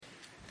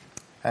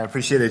I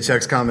appreciated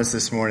Chuck's comments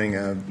this morning.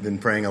 I've been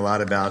praying a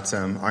lot about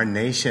our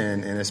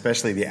nation and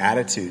especially the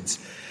attitudes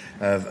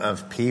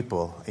of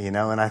people, and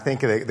I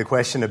think the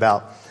question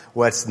about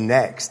what's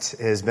next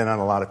has been on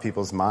a lot of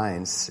people's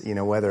minds,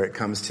 whether it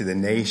comes to the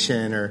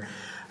nation or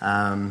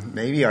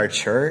maybe our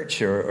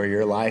church or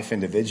your life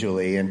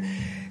individually.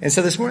 And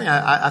so this morning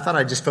I thought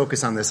I'd just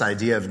focus on this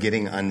idea of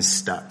getting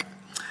unstuck.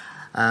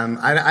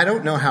 I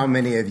don't know how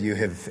many of you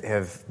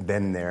have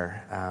been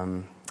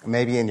there.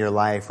 Maybe in your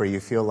life where you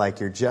feel like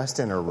you're just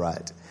in a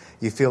rut.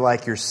 You feel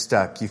like you're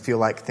stuck. You feel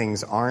like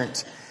things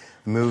aren't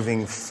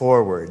moving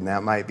forward. And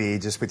that might be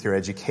just with your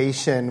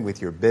education,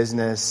 with your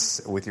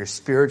business, with your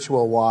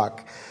spiritual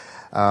walk.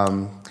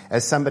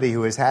 As somebody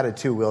who has had a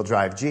two-wheel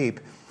drive Jeep,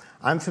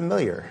 I'm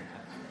familiar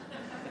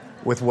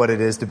with what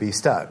it is to be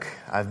stuck.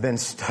 I've been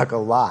stuck a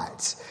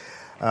lot.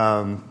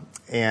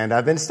 And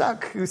I've been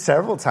stuck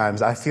several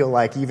times, I feel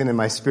like, even in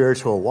my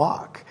spiritual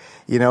walk.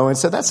 And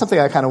so that's something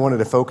I kind of wanted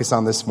to focus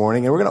on this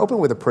morning. And we're going to open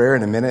with a prayer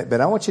in a minute,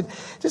 but I want you to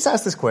just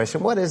ask this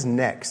question. What is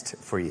next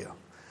for you?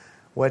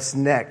 What's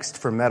next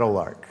for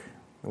Meadowlark?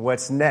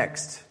 What's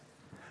next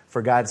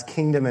for God's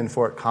kingdom in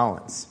Fort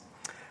Collins?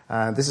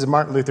 This is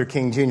Martin Luther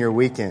King Jr.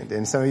 weekend,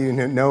 and some of you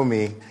know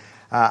me.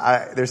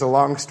 There's a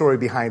long story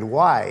behind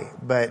why,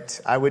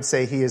 but I would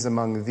say he is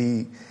among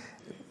the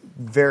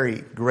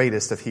very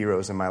greatest of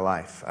heroes in my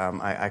life.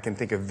 I can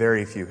think of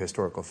very few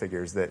historical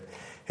figures that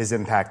has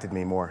impacted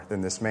me more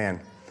than this man.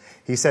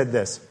 He said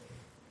this: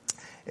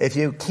 if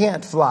you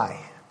can't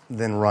fly,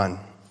 then run.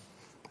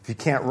 If you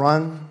can't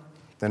run,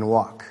 then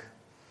walk.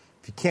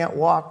 If you can't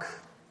walk,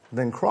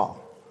 then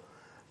crawl.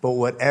 But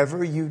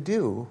whatever you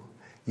do,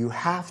 you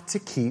have to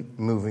keep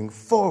moving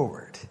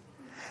forward.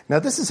 Now,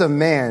 this is a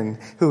man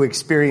who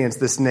experienced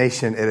this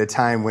nation at a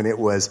time when it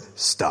was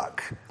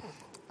stuck.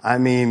 I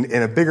mean,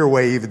 in a bigger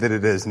way even than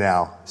it is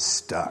now,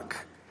 stuck.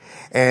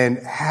 And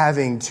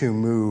having to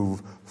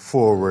move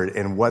forward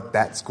and what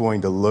that's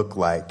going to look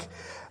like.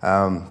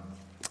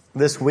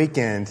 This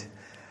weekend,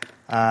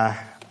 I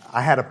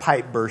had a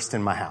pipe burst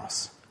in my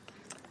house.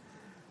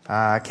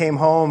 I came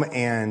home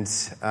and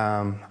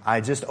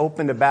I just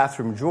opened a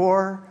bathroom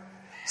drawer.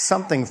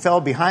 Something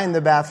fell behind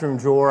the bathroom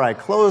drawer. I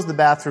closed the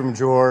bathroom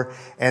drawer,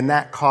 and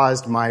that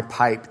caused my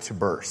pipe to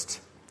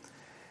burst.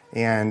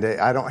 And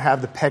I don't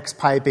have the PEX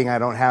piping. I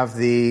don't have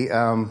the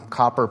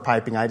copper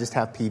piping. I just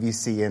have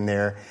PVC in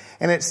there.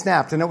 And it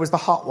snapped, and it was the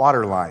hot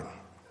water line.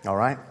 All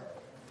right?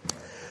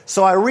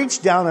 So I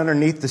reached down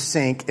underneath the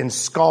sink and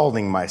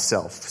scalding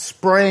myself,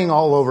 spraying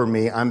all over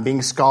me. I'm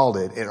being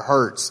scalded. It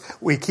hurts.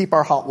 We keep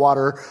our hot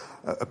water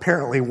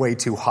apparently way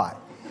too hot.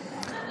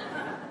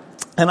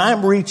 And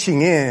I'm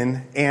reaching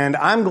in, and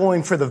I'm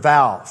going for the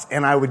valve.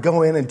 And I would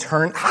go in and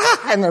turn,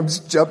 and I would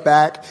jump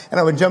back, and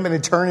I would jump in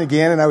and turn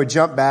again, and I would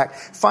jump back.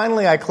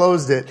 Finally, I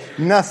closed it.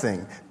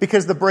 Nothing,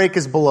 because the brake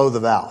is below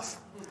the valve.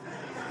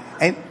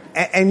 And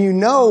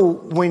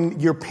when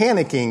you're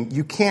panicking,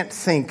 you can't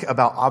think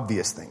about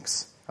obvious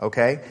things,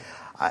 okay?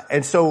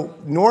 And so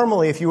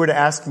normally, if you were to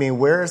ask me,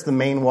 where is the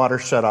main water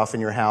shutoff in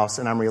your house,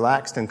 and I'm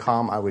relaxed and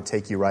calm, I would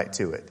take you right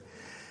to it.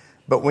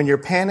 But when you're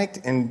panicked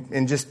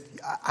and just,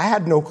 I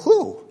had no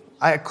clue.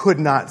 I could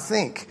not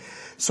think.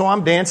 So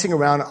I'm dancing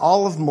around.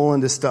 All of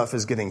Melinda's stuff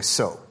is getting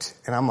soaked.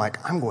 And I'm like,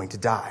 I'm going to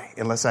die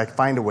unless I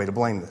find a way to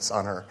blame this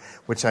on her,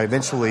 which I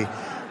eventually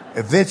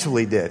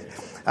did.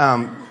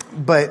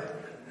 But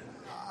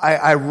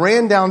I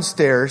ran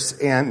downstairs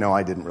and, no,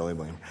 I didn't really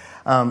blame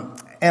her.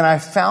 And I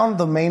found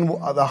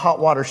the hot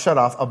water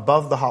shutoff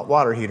above the hot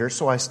water heater.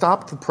 So I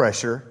stopped the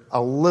pressure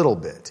a little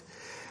bit.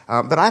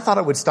 But I thought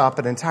it would stop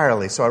it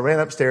entirely. So I ran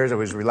upstairs. I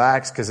was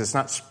relaxed because it's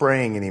not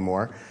spraying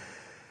anymore.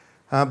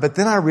 But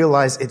then I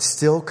realized it's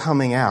still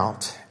coming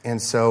out. And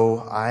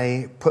so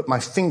I put my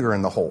finger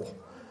in the hole.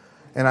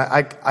 And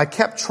I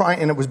kept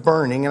trying, and it was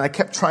burning. And I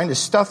kept trying to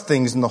stuff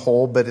things in the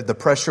hole, but the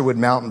pressure would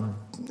mount.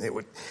 And it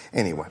would.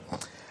 Anyway,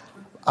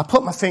 I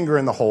put my finger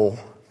in the hole.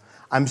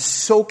 I'm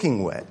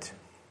soaking wet.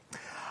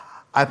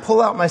 I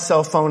pull out my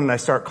cell phone and I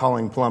start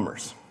calling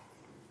plumbers.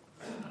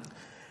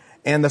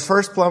 And the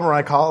first plumber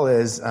I call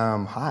is,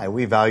 hi,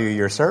 we value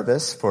your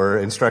service. For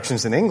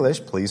instructions in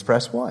English, please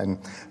press 1.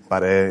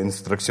 Para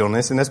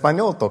instrucciones en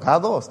español,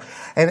 toca 2.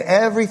 And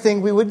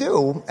everything we would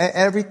do,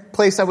 every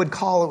place I would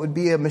call, it would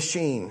be a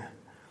machine.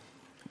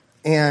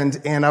 And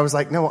I was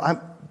like, no,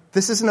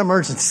 this is an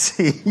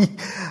emergency.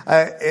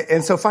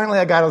 And so finally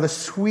I got the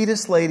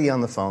sweetest lady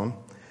on the phone.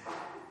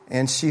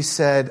 And she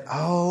said,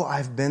 oh,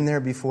 I've been there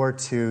before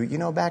too.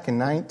 Back in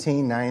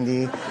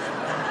 1990...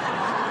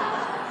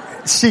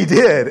 She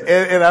did.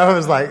 And I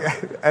was like,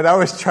 and I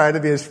was trying to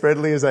be as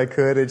friendly as I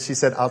could. And she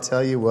said, I'll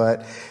tell you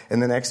what, in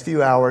the next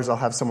few hours, I'll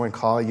have someone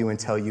call you and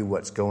tell you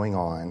what's going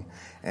on.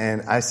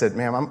 And I said,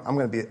 ma'am,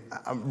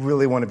 I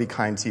really want to be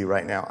kind to you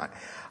right now.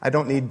 I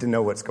don't need to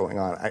know what's going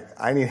on.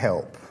 I need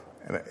help.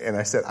 And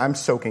I said, I'm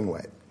soaking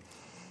wet.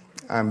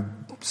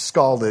 I'm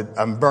scalded.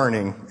 I'm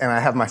burning. And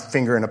I have my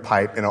finger in a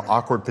pipe in an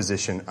awkward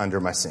position under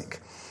my sink.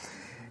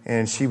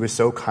 And she was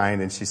so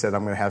kind, and she said,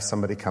 I'm going to have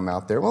somebody come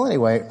out there. Well,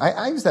 anyway,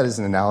 I use that as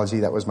an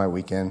analogy. That was my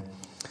weekend.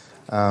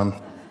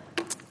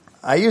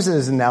 I use it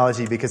as an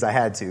analogy because I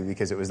had to,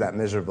 because it was that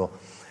miserable.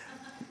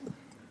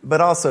 But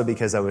also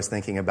because I was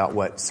thinking about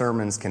what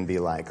sermons can be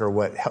like, or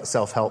what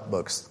self-help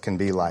books can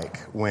be like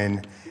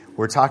when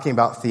we're talking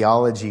about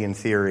theology and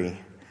theory,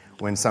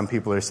 when some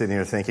people are sitting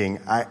here thinking,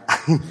 I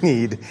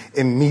need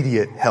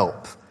immediate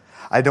help.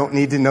 I don't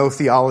need to know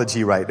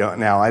theology right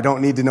now. I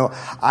don't need to know.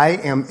 I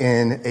am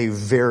in a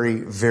very,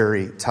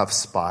 very tough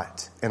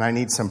spot, and I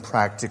need some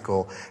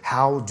practical,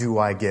 how do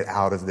I get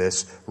out of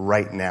this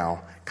right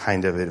now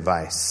kind of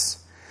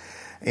advice.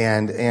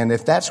 And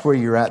if that's where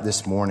you're at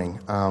this morning,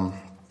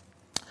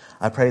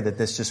 I pray that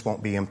this just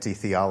won't be empty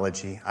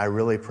theology. I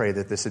really pray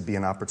that this would be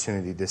an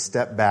opportunity to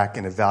step back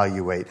and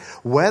evaluate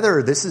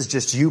whether this is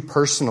just you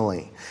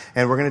personally.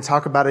 And we're going to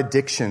talk about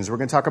addictions. We're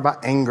going to talk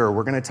about anger.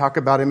 We're going to talk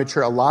about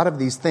immature, a lot of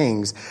these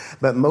things.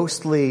 But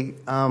mostly,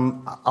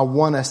 I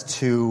want us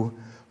to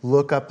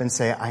look up and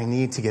say, I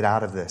need to get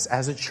out of this.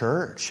 As a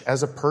church,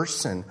 as a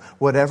person,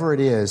 whatever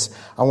it is,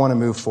 I want to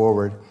move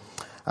forward.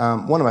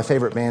 One of my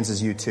favorite bands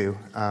is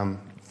U2.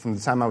 From the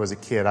time I was a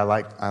kid, I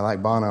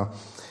like Bono.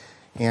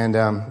 And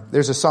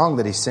there's a song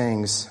that he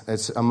sings.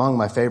 It's among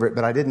my favorites,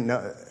 but I didn't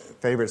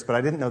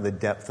know the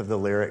depth of the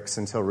lyrics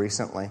until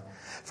recently.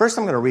 First,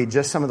 I'm going to read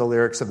just some of the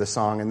lyrics of the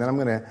song, and then I'm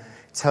going to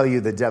tell you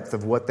the depth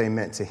of what they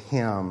meant to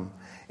him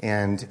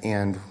and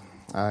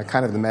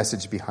kind of the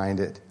message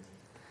behind it.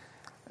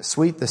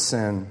 Sweet the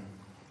sin,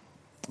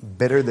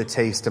 bitter the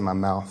taste in my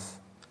mouth.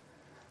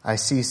 I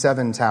see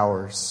 7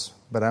 towers,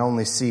 but I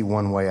only see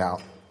one way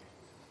out.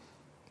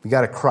 You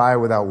got to cry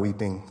without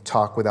weeping,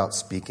 talk without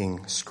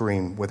speaking,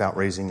 scream without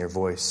raising your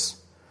voice.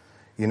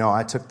 You know,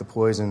 I took the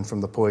poison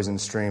from the poison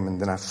stream and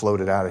then I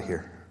floated out of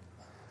here.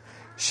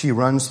 She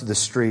runs through the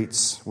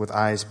streets with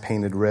eyes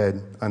painted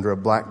red under a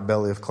black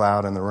belly of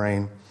cloud in the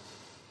rain.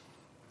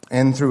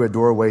 And through a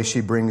doorway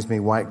she brings me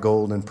white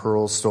gold and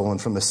pearls stolen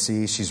from the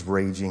sea. She's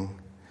raging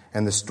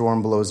and the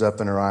storm blows up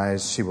in her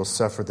eyes. She will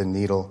suffer the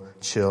needle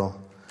chill.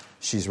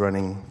 She's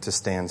running to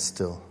stand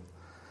still.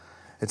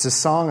 It's a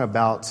song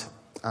about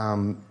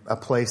a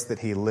place that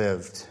he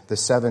lived, the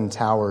 7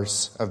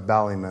 Towers of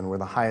Ballymun, where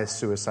the highest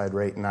suicide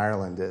rate in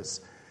Ireland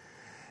is.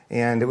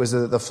 And it was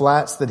the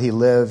flats that he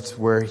lived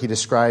where he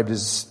described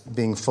as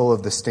being full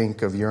of the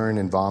stink of urine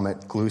and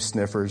vomit, glue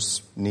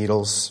sniffers,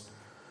 needles,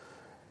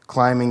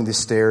 climbing the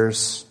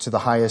stairs to the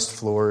highest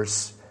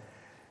floors,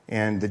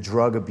 and the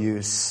drug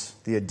abuse,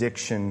 the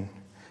addiction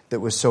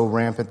that was so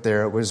rampant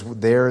there. It was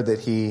there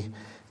that he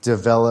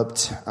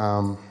developed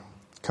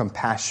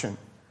compassion.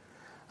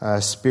 A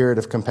spirit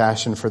of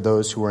compassion for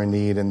those who are in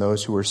need and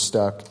those who are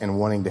stuck and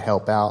wanting to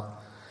help out.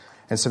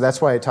 And so that's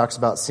why it talks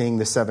about seeing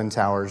the 7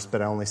 towers,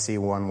 but I only see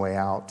one way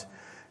out.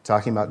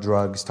 Talking about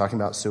drugs, talking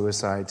about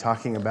suicide,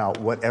 talking about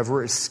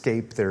whatever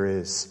escape there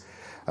is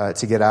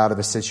to get out of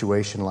a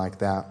situation like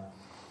that.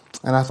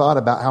 And I thought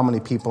about how many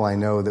people I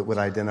know that would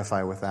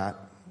identify with that.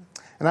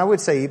 And I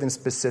would say even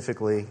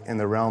specifically in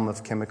the realm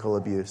of chemical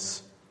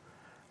abuse,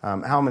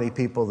 how many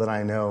people that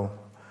I know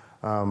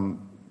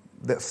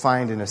that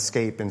find an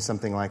escape in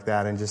something like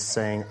that and just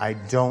saying, I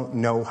don't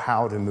know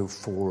how to move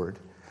forward.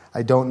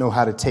 I don't know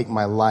how to take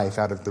my life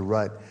out of the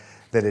rut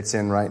that it's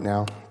in right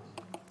now.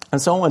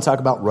 And so I want to talk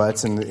about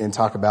ruts and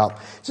talk about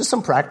just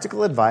some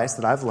practical advice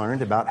that I've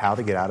learned about how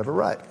to get out of a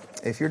rut.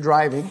 If you're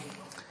driving,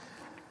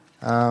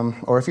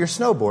 or if you're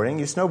snowboarding,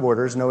 you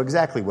snowboarders know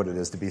exactly what it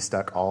is to be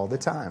stuck all the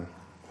time.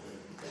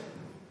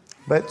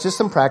 But just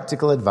some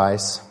practical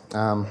advice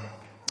on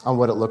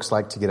what it looks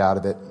like to get out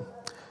of it.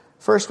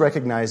 First,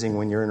 recognizing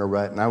when you're in a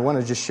rut, and I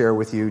want to just share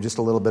with you just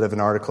a little bit of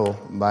an article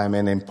by a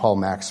man named Paul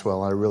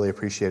Maxwell. I really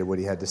appreciated what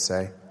he had to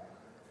say.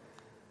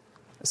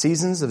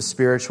 Seasons of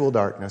spiritual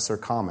darkness are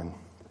common.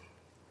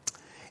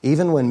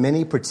 Even when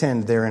many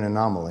pretend they're an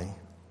anomaly.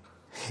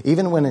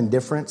 Even when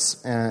indifference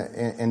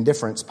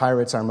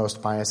pirates our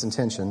most pious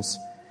intentions.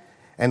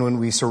 And when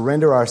we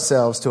surrender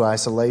ourselves to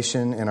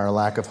isolation and our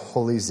lack of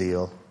holy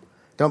zeal.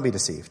 Don't be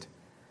deceived.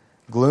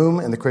 Gloom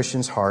in the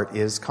Christian's heart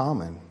is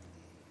common.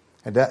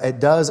 It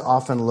does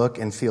often look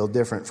and feel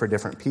different for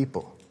different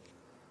people.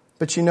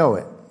 But you know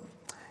it.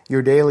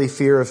 Your daily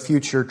fear of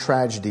future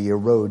tragedy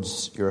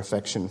erodes your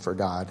affection for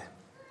God.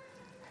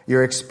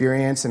 Your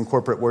experience in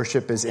corporate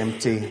worship is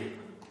empty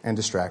and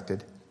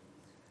distracted.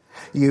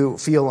 You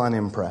feel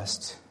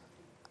unimpressed,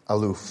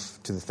 aloof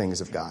to the things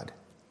of God.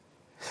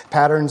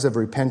 Patterns of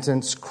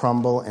repentance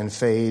crumble and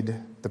fade.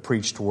 The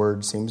preached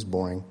word seems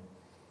boring.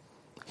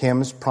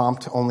 Hymns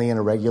prompt only an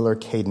irregular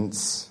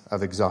cadence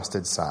of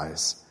exhausted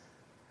sighs.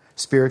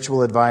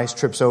 Spiritual advice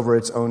trips over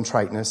its own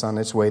triteness on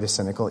its way to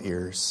cynical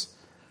ears.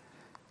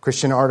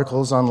 Christian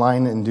articles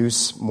online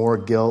induce more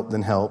guilt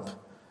than help.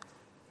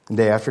 And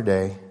day after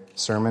day,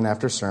 sermon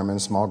after sermon,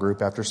 small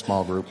group after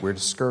small group, we're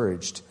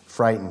discouraged,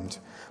 frightened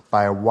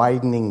by a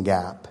widening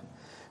gap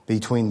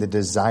between the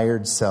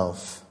desired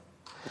self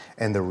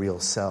and the real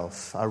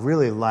self. I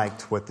really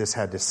liked what this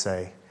had to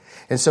say.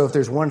 And so if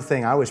there's one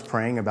thing I was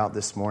praying about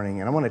this morning,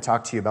 and I want to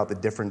talk to you about the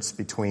difference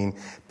between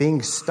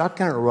being stuck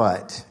in a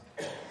rut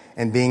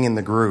and being in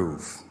the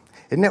groove.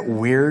 Isn't it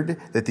weird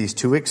that these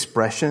two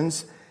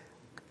expressions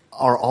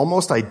are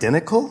almost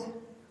identical?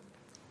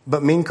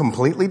 but mean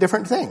completely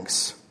different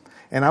things.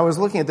 And I was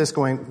looking at this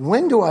going,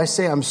 when do I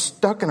say I'm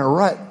stuck in a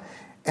rut?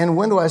 And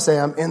when do I say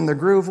I'm in the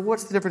groove?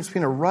 What's the difference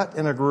between a rut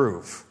and a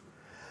groove?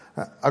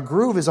 A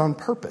groove is on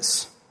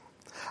purpose.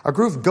 A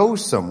groove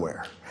goes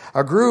somewhere.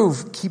 A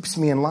groove keeps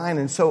me in line.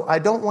 And so I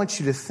don't want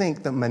you to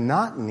think that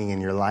monotony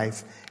in your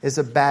life is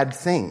a bad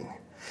thing.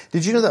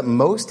 Did you know that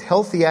most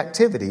healthy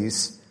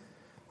activities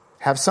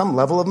have some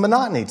level of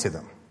monotony to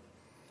them?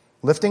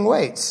 Lifting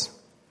weights,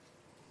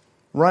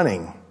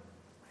 running,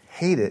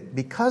 hate it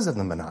because of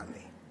the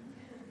monotony.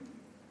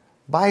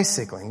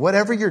 Bicycling,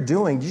 whatever you're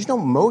doing, did you know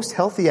most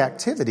healthy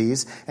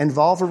activities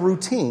involve a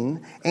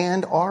routine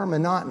and are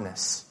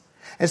monotonous?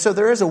 And so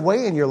there is a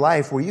way in your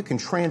life where you can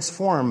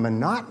transform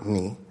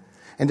monotony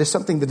into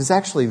something that is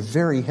actually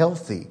very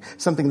healthy,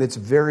 something that's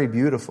very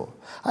beautiful.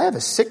 I have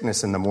a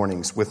sickness in the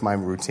mornings with my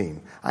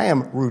routine. I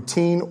am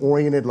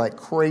routine-oriented like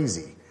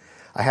crazy.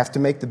 I have to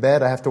make the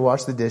bed, I have to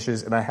wash the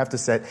dishes, and I have to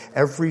set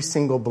every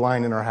single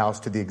blind in our house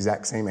to the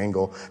exact same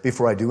angle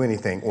before I do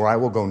anything, or I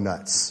will go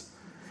nuts.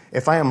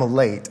 If I am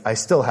late, I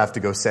still have to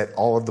go set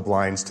all of the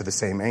blinds to the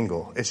same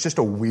angle. It's just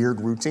a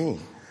weird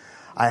routine.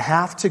 I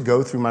have to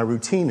go through my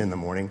routine in the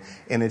morning,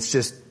 and it's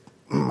just,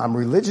 I'm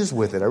religious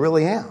with it. I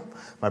really am.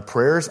 My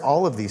prayers,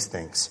 all of these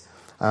things.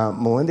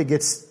 Melinda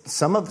gets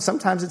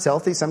sometimes it's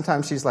healthy.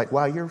 Sometimes she's like,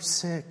 wow, you're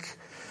sick.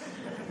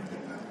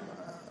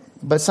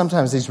 But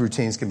sometimes these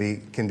routines can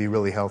be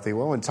really healthy.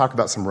 Well, I want to talk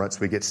about some ruts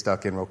we get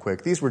stuck in real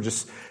quick. These were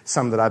just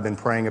some that I've been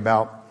praying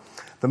about.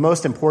 The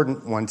most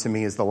important one to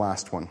me is the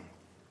last one.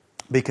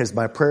 Because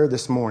my prayer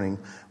this morning,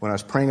 when I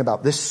was praying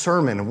about this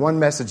sermon, one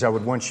message I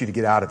would want you to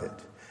get out of it,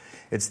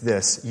 it's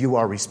this: you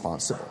are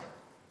responsible.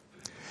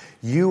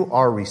 You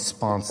are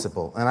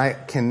responsible. And I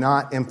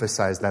cannot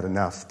emphasize that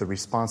enough, the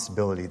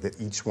responsibility that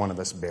each one of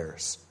us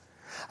bears.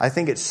 I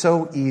think it's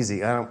so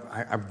easy.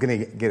 I'm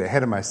going to get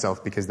ahead of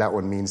myself because that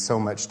one means so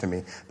much to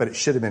me, but it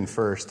should have been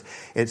first.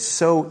 It's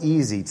so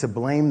easy to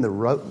blame the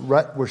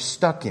rut we're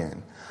stuck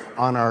in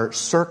on our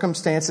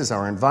circumstances,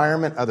 our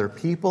environment, other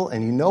people.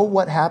 And you know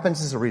what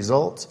happens as a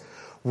result?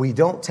 We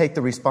don't take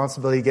the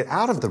responsibility to get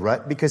out of the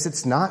rut because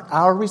it's not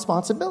our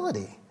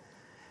responsibility.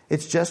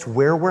 It's just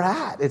where we're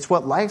at. It's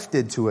what life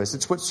did to us.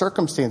 It's what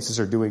circumstances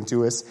are doing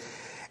to us.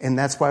 And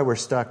that's why we're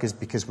stuck, is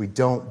because we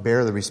don't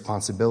bear the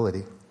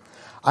responsibility.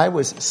 I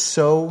was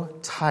so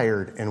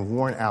tired and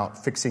worn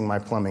out fixing my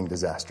plumbing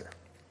disaster.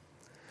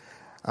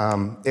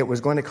 It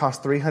was going to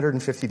cost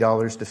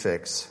 $350 to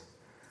fix,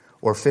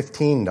 or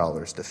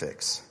 $15 to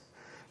fix,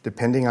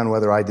 depending on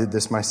whether I did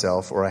this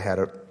myself or I had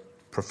a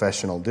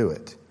professional do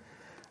it.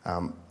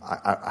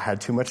 I had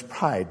too much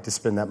pride to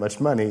spend that much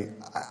money.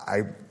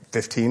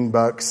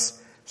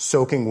 $15,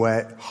 soaking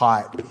wet,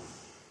 hot,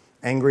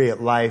 angry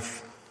at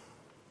life.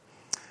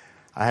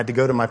 I had to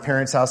go to my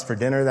parents' house for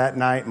dinner that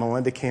night.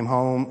 Melinda came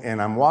home,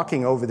 and I'm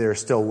walking over there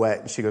still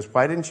wet. And she goes,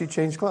 why didn't you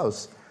change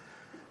clothes?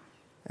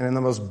 And in the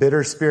most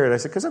bitter spirit, I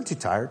said, because I'm too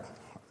tired,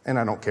 and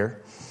I don't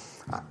care.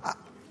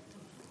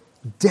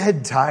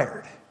 Dead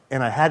tired,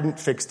 and I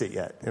hadn't fixed it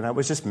yet. And I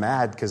was just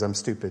mad because I'm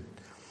stupid.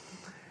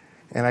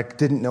 And I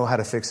didn't know how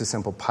to fix a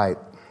simple pipe.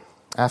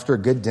 After a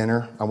good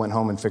dinner, I went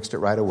home and fixed it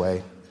right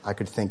away. I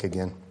could think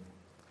again.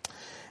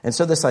 And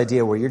so this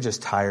idea where you're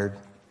just tired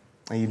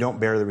and you don't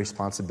bear the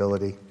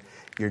responsibility,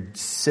 you're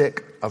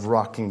sick of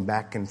rocking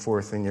back and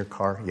forth in your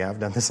car. Yeah, I've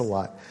done this a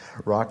lot.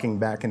 Rocking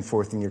back and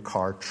forth in your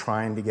car,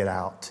 trying to get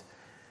out.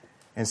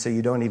 And so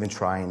you don't even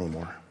try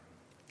anymore.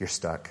 You're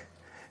stuck.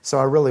 So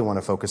I really want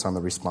to focus on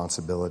the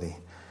responsibility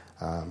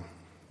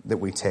that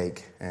we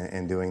take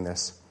in doing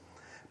this.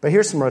 But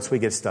here's some ruts we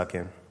get stuck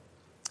in.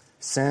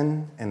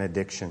 Sin and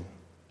addiction.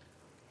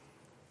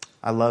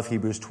 I love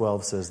Hebrews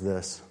 12 says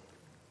this: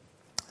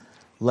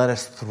 let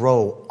us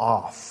throw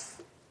off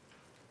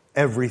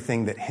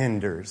everything that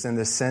hinders and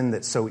the sin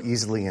that so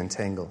easily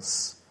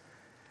entangles.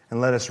 And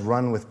let us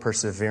run with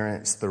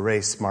perseverance the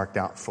race marked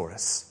out for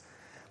us.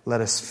 Let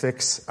us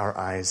fix our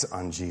eyes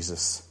on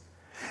Jesus.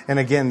 And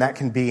again, that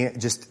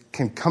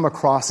can come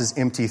across as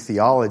empty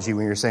theology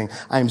when you're saying,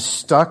 I'm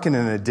stuck in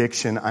an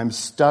addiction. I'm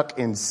stuck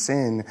in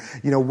sin.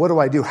 You know, what do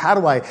I do? How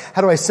do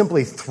I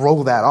simply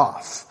throw that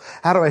off?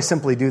 How do I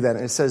simply do that?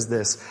 And it says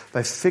this: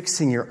 by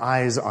fixing your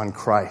eyes on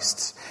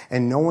Christ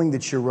and knowing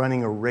that you're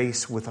running a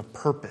race with a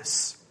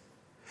purpose.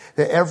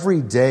 That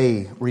every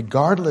day,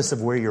 regardless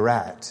of where you're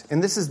at,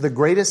 and this is the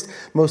greatest,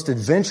 most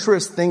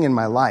adventurous thing in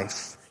my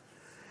life,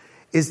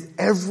 is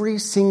every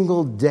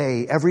single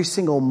day, every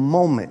single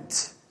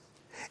moment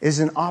is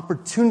an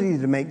opportunity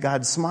to make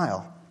God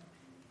smile.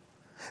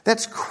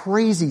 That's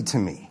crazy to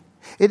me.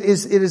 It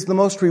is the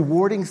most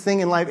rewarding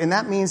thing in life. And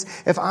that means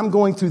if I'm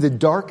going through the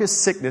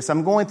darkest sickness,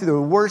 I'm going through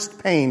the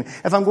worst pain,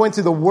 if I'm going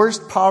through the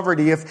worst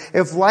poverty,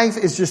 if life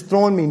is just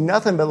throwing me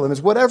nothing but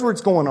limits, whatever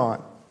it's going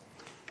on,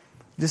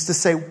 just to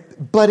say,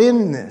 but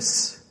in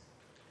this,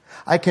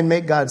 I can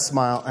make God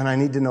smile, and I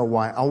need to know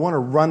why. I want to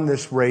run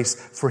this race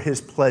for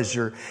His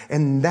pleasure.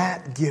 And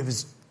that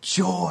gives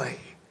joy.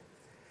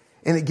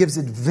 And it gives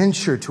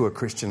adventure to a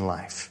Christian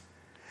life.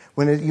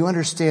 When you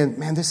understand,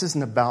 man, this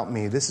isn't about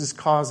me. This is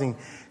causing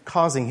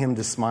Him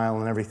to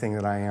smile in everything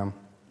that I am.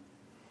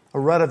 a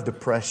rut of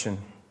depression,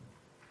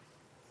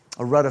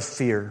 a rut of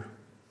fear,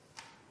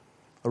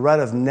 a rut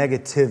of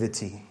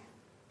negativity,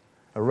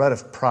 a rut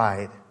of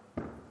pride.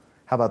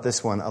 How about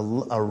this one?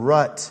 A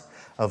rut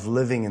of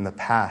living in the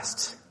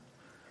past.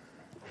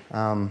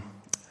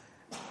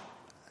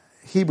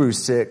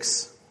 Hebrews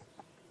 6,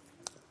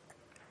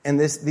 and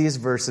these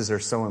verses are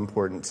so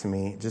important to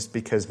me just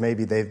because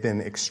maybe they've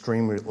been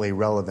extremely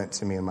relevant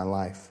to me in my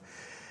life.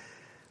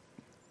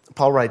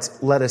 Paul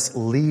writes, let us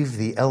leave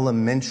the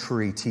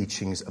elementary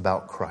teachings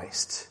about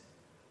Christ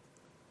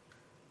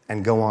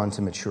and go on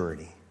to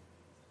maturity.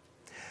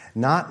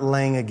 Not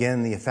laying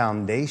again the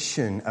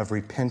foundation of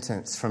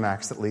repentance from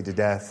acts that lead to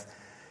death,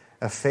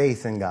 of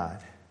faith in God.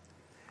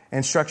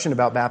 Instruction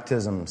about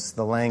baptisms,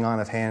 the laying on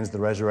of hands, the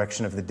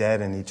resurrection of the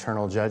dead, and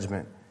eternal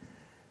judgment.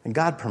 And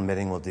God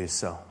permitting will do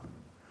so.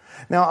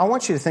 Now, I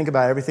want you to think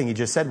about everything he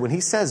just said. When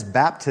he says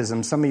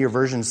baptism, some of your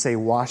versions say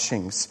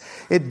washings.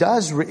 It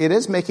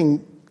is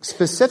making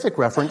specific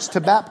reference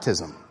to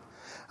baptism,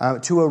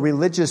 to a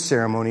religious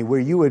ceremony where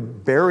you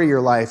would bury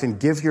your life and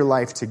give your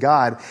life to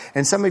God.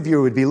 And some of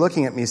you would be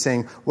looking at me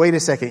saying, wait a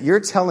second, you're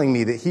telling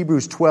me that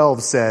Hebrews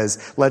 12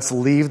 says, let's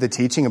leave the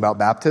teaching about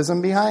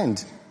baptism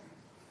behind.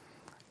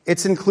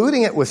 It's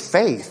including it with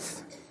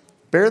faith.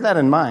 Bear that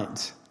in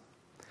mind.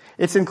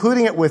 It's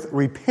including it with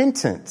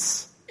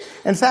repentance.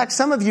 In fact,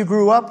 some of you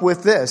grew up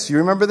with this. You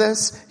remember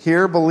this?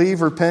 Hear,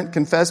 believe, repent,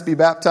 confess, be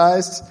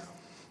baptized.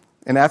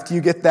 And after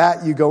you get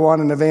that, you go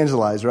on and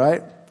evangelize,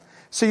 right?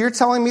 So you're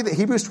telling me that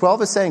Hebrews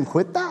 12 is saying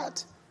quit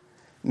that?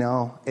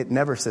 No, it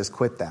never says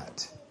quit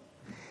that.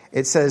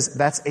 It says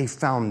that's a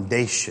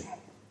foundation.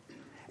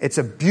 It's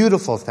a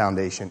beautiful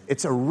foundation.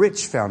 It's a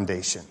rich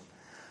foundation.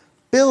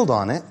 Build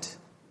on it.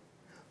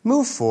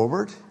 Move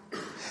forward.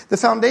 The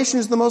foundation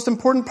is the most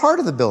important part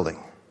of the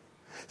building.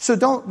 So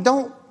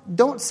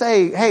don't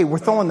say, hey, we're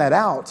throwing that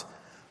out,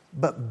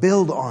 but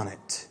build on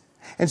it.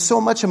 And so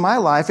much of my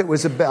life, it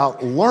was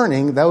about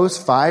learning those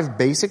 5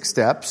 basic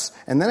steps,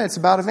 and then it's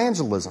about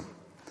evangelism.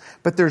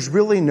 But there's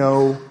really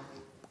no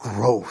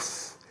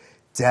growth,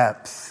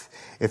 depth.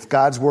 If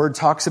God's word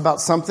talks about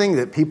something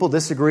that people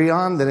disagree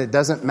on, then it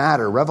doesn't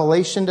matter.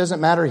 Revelation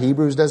doesn't matter.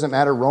 Hebrews doesn't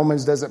matter.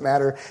 Romans doesn't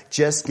matter.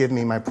 Just give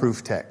me my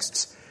proof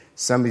texts.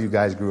 Some of you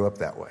guys grew up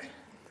that way.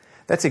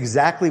 That's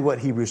exactly what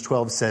Hebrews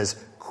 12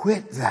 says.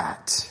 Quit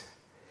that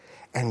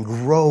and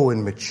grow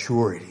in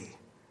maturity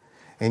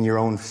in your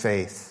own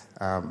faith.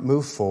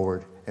 Move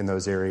forward in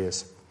those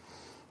areas.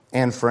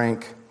 Anne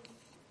Frank,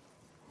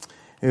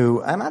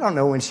 who, and I don't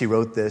know when she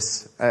wrote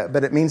this,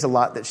 but it means a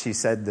lot that she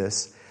said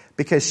this,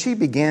 because she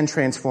began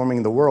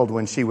transforming the world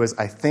when she was,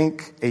 I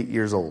think, 8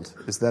 years old.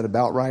 Is that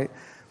about right?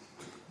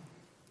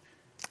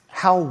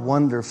 How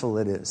wonderful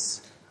it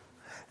is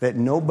that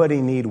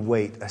nobody need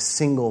wait a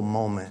single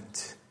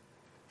moment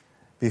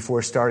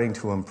before starting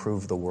to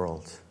improve the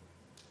world.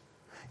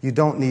 You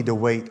don't need to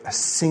wait a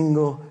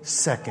single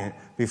second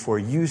before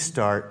you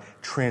start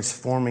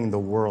transforming the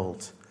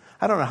world.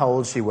 I don't know how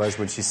old she was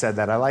when she said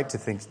that. I like to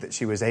think that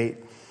she was 8.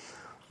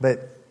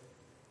 But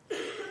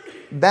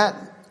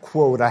that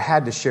quote I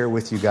had to share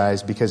with you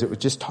guys because it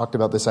just talked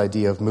about this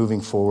idea of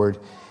moving forward,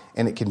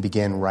 and it can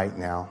begin right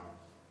now.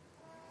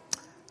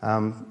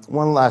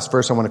 One last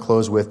verse I want to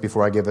close with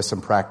before I give us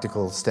some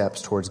practical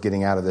steps towards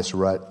getting out of this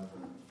rut.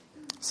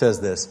 It says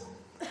this.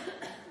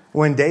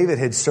 When David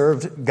had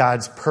served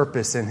God's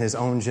purpose in his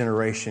own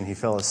generation, he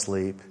fell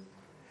asleep.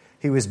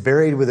 He was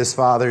buried with his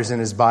fathers and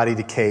his body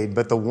decayed,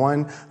 but the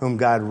one whom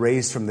God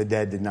raised from the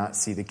dead did not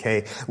see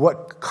decay.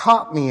 What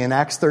caught me in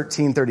Acts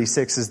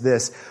 13:36 is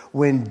this.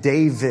 When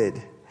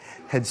David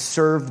had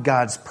served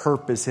God's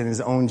purpose in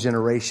his own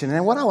generation.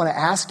 And what I want to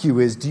ask you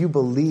is, do you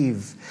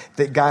believe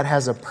that God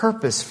has a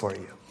purpose for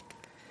you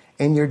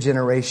in your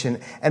generation?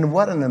 And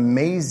what an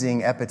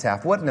amazing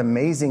epitaph. What an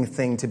amazing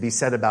thing to be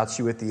said about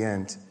you at the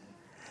end.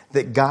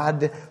 That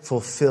God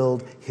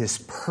fulfilled his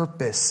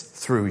purpose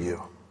through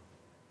you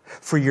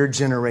for your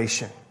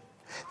generation.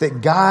 That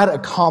God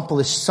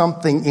accomplished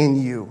something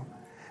in you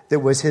that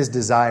was his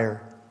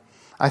desire.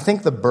 I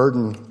think the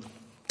burden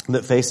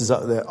that faces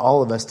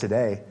all of us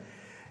today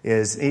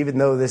is, even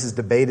though this is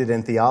debated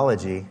in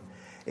theology,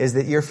 is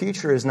that your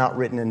future is not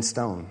written in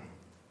stone.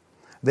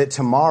 That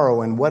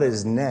tomorrow and what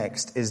is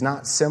next is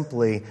not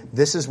simply,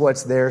 this is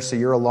what's there, so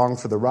you're along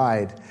for the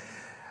ride.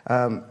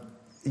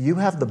 You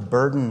have the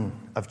burden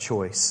of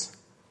choice.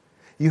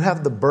 You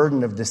have the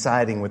burden of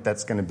deciding what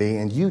that's going to be,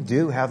 and you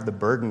do have the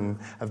burden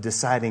of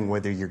deciding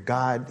whether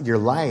your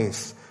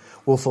life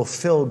will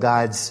fulfill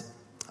God's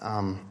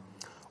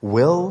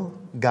will,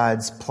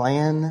 God's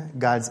plan,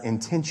 God's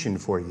intention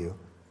for you.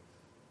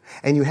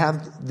 And you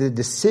have the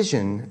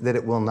decision that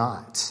it will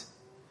not.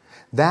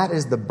 That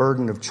is the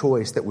burden of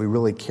choice that we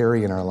really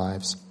carry in our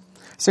lives.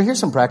 So here's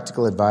some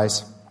practical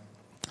advice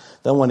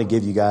that I want to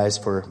give you guys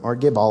or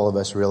give all of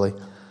us really,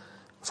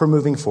 for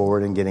moving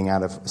forward and getting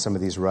out of some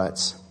of these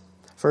ruts.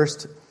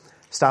 First,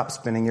 stop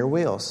spinning your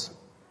wheels.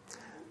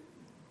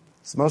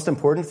 It's the most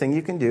important thing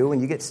you can do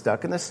when you get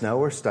stuck in the snow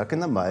or stuck in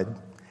the mud.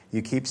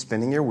 You keep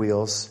spinning your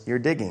wheels, you're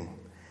digging.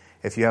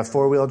 If you have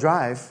 4-wheel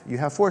drive, you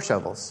have 4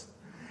 shovels.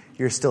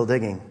 you're still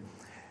digging.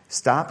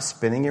 Stop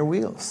spinning your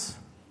wheels.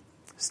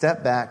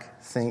 Step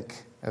back,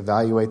 think,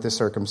 evaluate the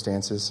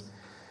circumstances.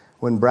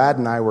 When Brad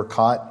and I were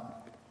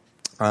caught,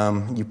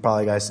 some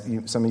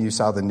of you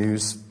saw the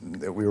news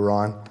that we were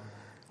on.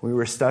 We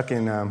were stuck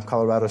in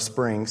Colorado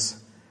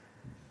Springs.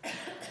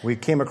 We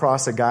came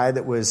across a guy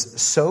that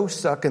was so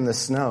stuck in the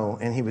snow,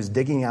 and he was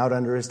digging out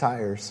under his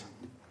tires.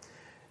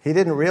 He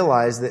didn't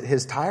realize that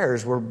his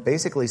tires were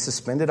basically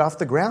suspended off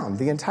the ground.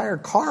 The entire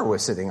car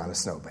was sitting on a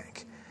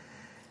snowbank.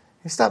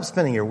 You stop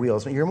spinning your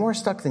wheels. You're more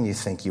stuck than you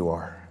think you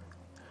are.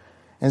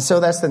 And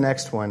so that's the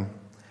next one.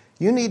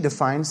 You need to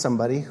find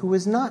somebody who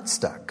is not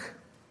stuck.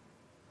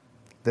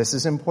 This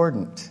is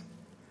important.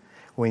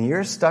 When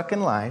you're stuck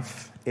in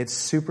life, it's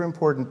super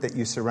important that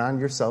you surround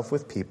yourself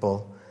with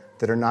people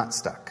that are not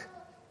stuck.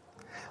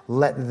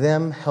 Let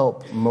them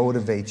help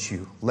motivate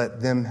you.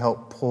 Let them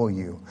help pull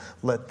you.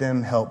 Let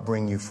them help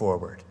bring you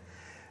forward.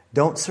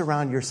 Don't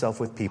surround yourself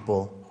with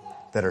people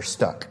that are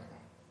stuck.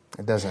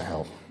 It doesn't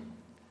help.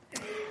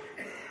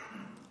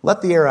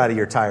 Let the air out of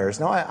your tires.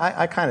 Now,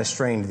 I kind of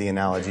strained the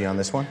analogy on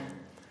this one.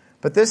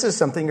 But this is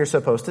something you're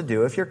supposed to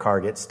do if your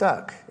car gets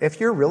stuck. If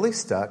you're really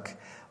stuck,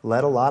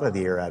 let a lot of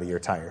the air out of your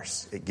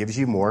tires. It gives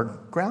you more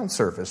ground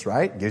surface,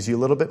 right? It gives you a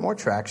little bit more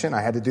traction.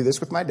 I had to do this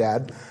with my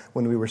dad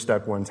when we were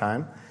stuck one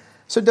time.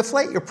 So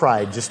deflate your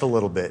pride just a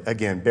little bit.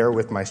 Again, bear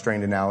with my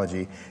strained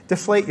analogy.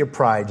 Deflate your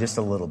pride just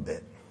a little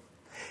bit.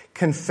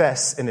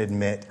 Confess and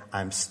admit,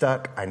 I'm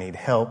stuck, I need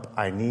help,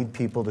 I need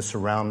people to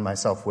surround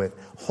myself with.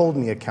 Hold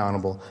me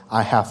accountable,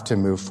 I have to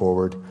move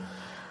forward.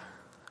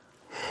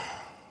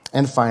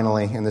 And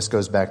finally, and this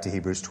goes back to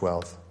Hebrews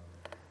 12,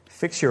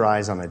 fix your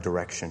eyes on a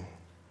direction.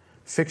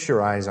 Fix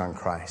your eyes on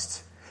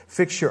Christ.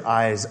 Fix your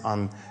eyes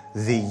on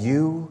the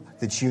you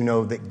that you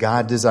know that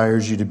God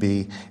desires you to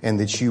be and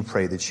that you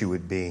pray that you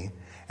would be,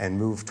 and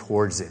move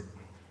towards it.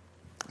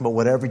 But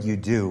whatever you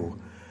do,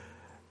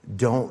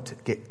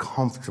 don't get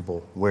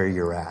comfortable where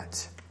you're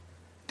at.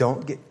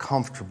 Don't get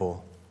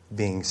comfortable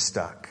being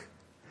stuck.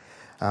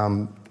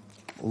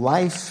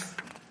 Life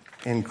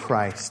in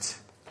Christ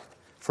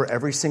for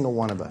every single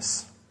one of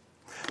us,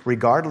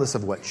 regardless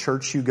of what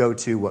church you go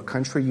to, what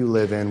country you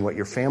live in, what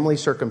your family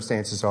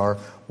circumstances are,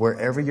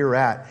 wherever you're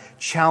at,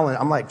 challenge.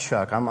 I'm like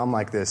Chuck. I'm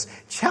like this.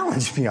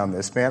 Challenge me on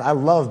this, man. I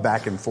love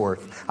back and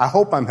forth. I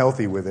hope I'm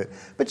healthy with it,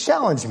 but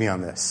challenge me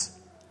on this.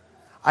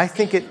 I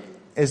think it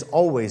is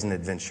always an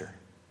adventure.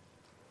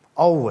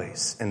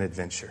 Always an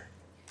adventure.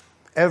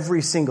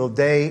 Every single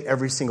day,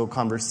 every single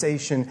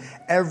conversation,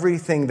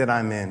 everything that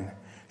I'm in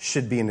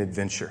should be an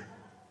adventure.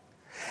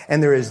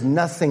 And there is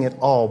nothing at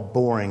all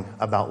boring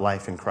about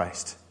life in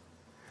Christ.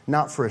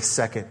 Not for a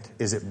second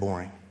is it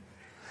boring.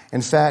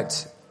 In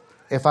fact,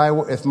 if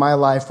my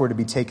life were to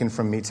be taken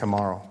from me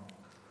tomorrow,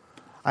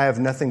 I have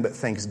nothing but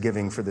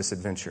thanksgiving for this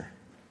adventure.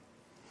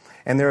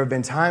 And there have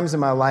been times in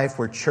my life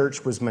where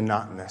church was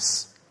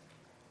monotonous.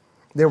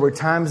 There were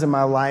times in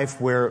my life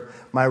where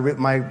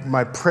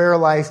my prayer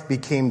life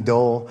became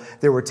dull.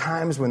 There were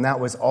times when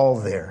that was all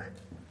there.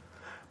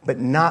 But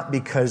not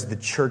because the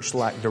church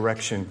lacked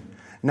direction.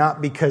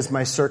 Not because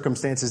my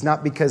circumstances.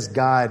 Not because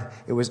God.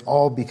 It was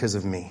all because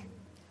of me.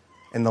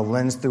 And the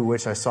lens through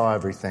which I saw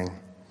everything.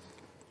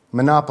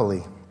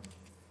 Monopoly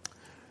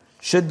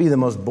should be the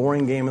most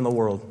boring game in the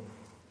world.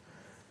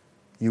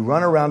 You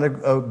run around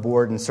a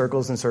board in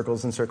circles and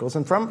circles and circles.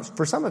 And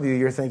for some of you,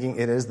 you're thinking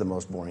it is the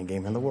most boring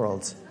game in the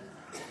world.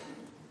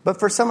 But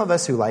for some of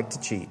us who like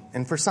to cheat,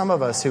 and for some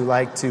of us who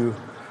like to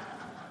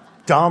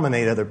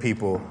dominate other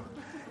people,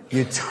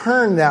 you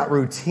turn that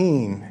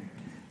routine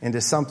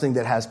into something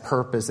that has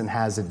purpose and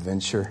has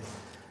adventure.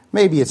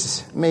 Maybe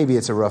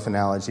it's a rough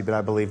analogy, but I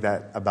believe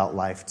that about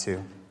life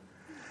too.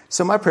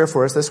 So my prayer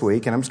for us this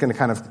week, and I'm just going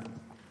to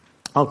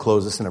I'll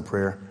close this in a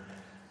prayer,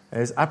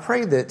 is I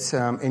pray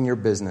that in your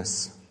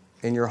business,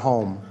 in your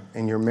home,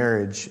 in your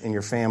marriage, in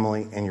your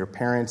family, in your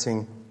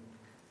parenting,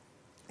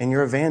 in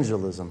your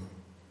evangelism,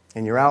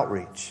 in your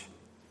outreach,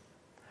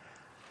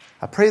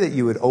 I pray that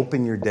you would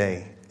open your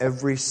day,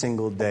 every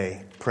single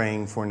day,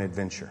 praying for an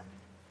adventure.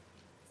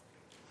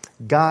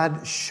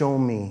 God, show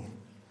me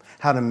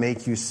how to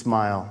make you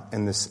smile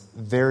in this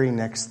very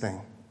next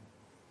thing.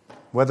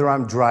 Whether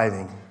I'm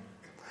driving,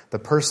 the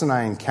person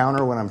I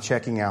encounter when I'm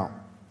checking out,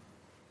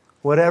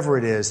 whatever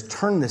it is,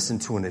 turn this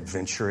into an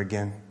adventure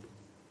again.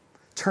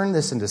 Turn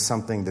this into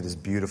something that is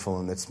beautiful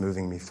and that's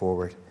moving me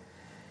forward.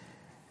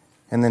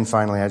 And then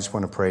finally, I just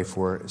want to pray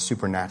for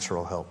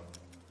supernatural help.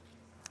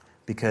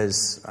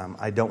 Because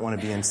I don't want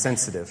to be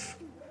insensitive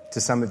to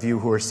some of you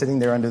who are sitting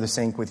there under the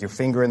sink with your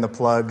finger in the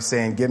plug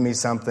saying, give me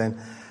something.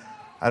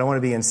 I don't want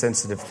to be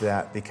insensitive to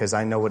that because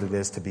I know what it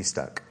is to be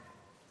stuck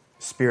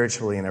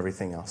spiritually and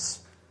everything else.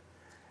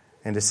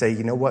 And to say,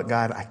 you know what,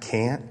 God, I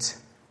can't.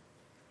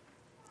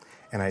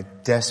 And I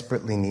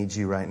desperately need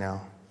you right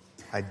now.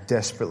 I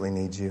desperately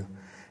need you.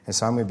 And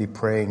so I'm going to be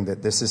praying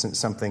that this isn't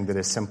something that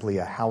is simply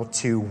a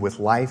how-to with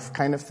life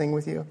kind of thing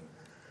with you.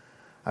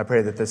 I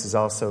pray that this is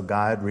also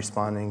God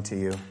responding to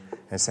you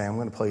and saying, I'm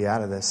going to pull you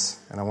out of this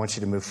and I want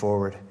you to move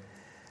forward.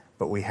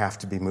 But we have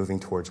to be moving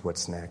towards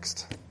what's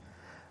next.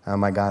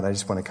 My God, I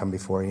just want to come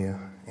before you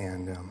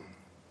and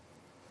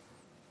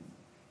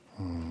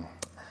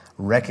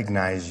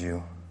recognize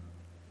you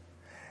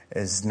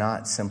as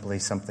not simply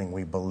something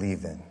we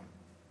believe in,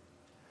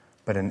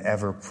 but an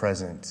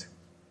ever-present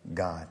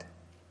God.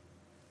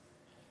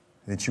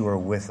 That you are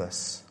with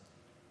us.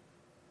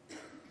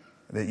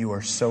 That you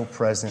are so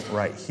present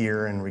right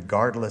here, and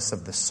regardless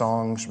of the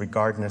songs,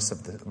 regardless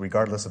of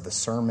the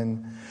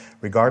sermon,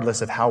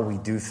 regardless of how we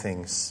do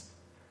things,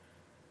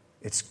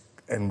 it's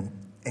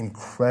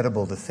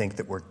incredible to think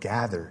that we're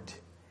gathered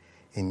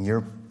in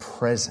your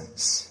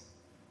presence.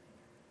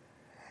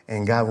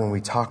 And God, when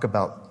we talk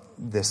about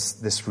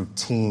this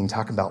routine,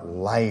 talking about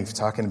life,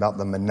 talking about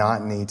the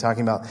monotony,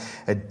 talking about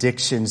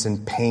addictions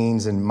and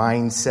pains and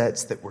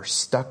mindsets that we're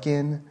stuck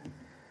in,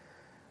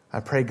 I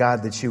pray,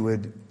 God, that you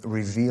would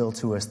reveal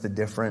to us the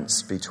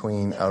difference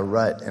between a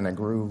rut and a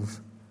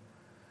groove,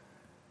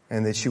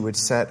 and that you would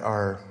set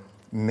our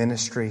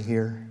ministry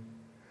here,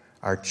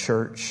 our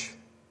church,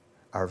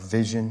 our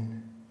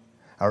vision,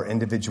 our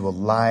individual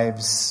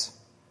lives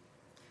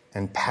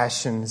and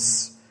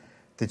passions,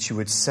 that you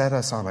would set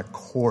us on a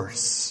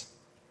course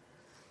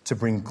to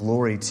bring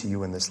glory to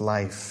you in this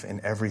life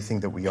and everything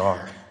that we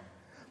are.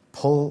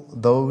 Pull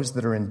those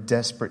that are in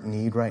desperate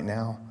need right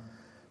now,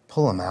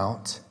 pull them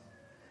out.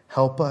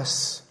 Help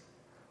us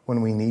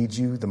when we need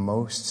you the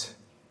most.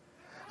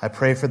 I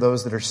pray for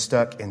those that are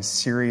stuck in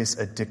serious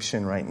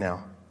addiction right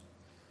now.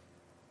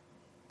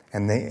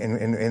 And they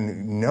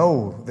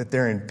know that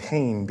they're in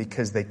pain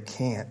because they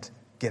can't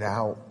get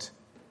out.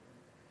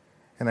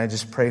 And I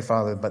just pray,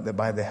 Father, but that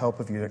by the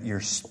help of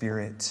your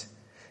Spirit,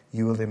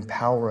 you will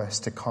empower us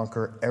to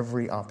conquer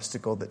every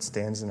obstacle that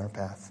stands in our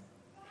path.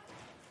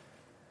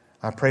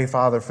 I pray,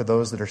 Father, for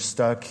those that are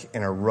stuck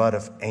in a rut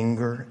of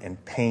anger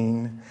and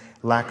pain,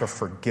 lack of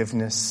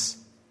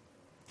forgiveness,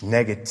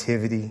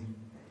 negativity,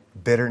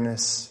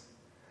 bitterness.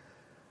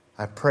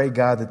 I pray,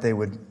 God,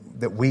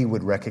 that we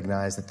would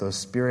recognize that those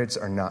spirits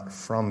are not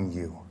from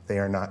you. They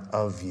are not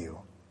of you.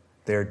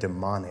 They are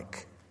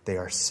demonic. They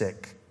are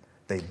sick.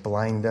 They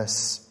blind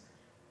us.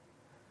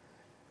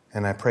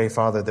 And I pray,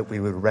 Father, that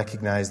we would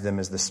recognize them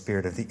as the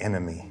spirit of the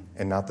enemy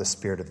and not the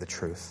spirit of the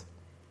truth.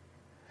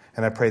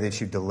 And I pray that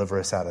you deliver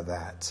us out of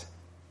that.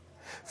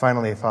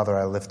 Finally, Father,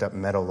 I lift up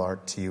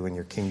Meadowlark to you in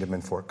your kingdom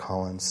in Fort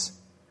Collins.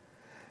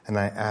 And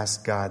I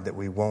ask, God, that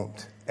we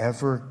won't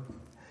ever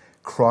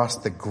cross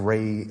the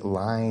gray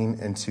line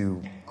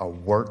into a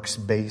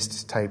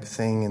works-based type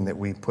thing, and that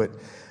we put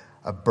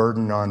a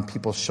burden on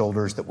people's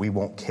shoulders that we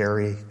won't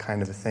carry,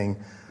 kind of a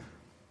thing.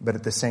 But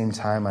at the same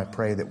time, I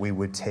pray that we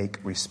would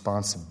take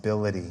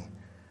responsibility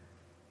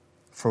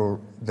for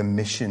the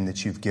mission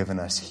that you've given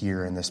us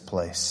here in this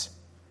place.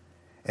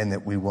 And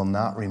that we will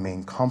not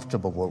remain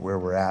comfortable where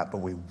we're at, but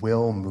we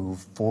will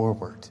move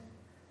forward.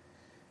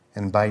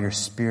 And by your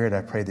Spirit,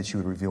 I pray that you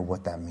would reveal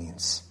what that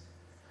means.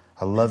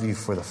 I love you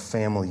for the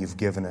family you've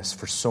given us,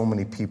 for so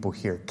many people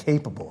here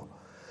capable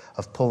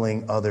of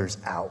pulling others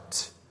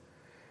out.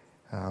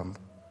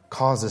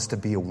 Cause us to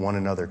be a one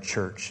another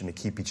church and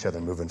to keep each other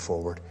moving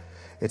forward.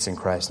 It's in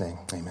Christ's name.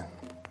 Amen.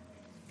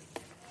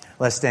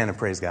 Let's stand and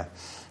praise God.